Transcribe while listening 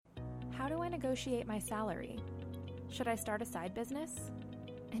do I negotiate my salary? Should I start a side business?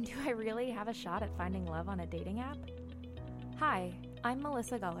 And do I really have a shot at finding love on a dating app? Hi, I'm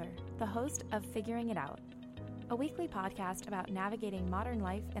Melissa Guller, the host of Figuring It Out, a weekly podcast about navigating modern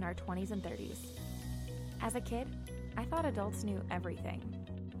life in our 20s and 30s. As a kid, I thought adults knew everything.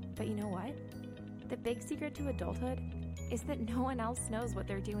 But you know what? The big secret to adulthood is that no one else knows what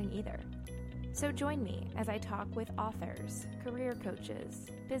they're doing either. So join me as I talk with authors, career coaches,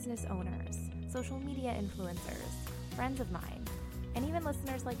 business owners, social media influencers, friends of mine, and even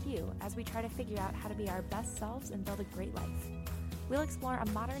listeners like you as we try to figure out how to be our best selves and build a great life. We'll explore a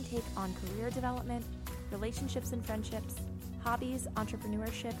modern take on career development, relationships and friendships, hobbies,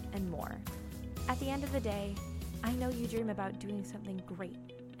 entrepreneurship, and more. At the end of the day, I know you dream about doing something great,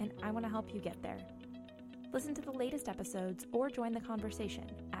 and I want to help you get there. Listen to the latest episodes or join the conversation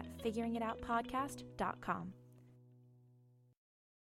at figuringitoutpodcast.com.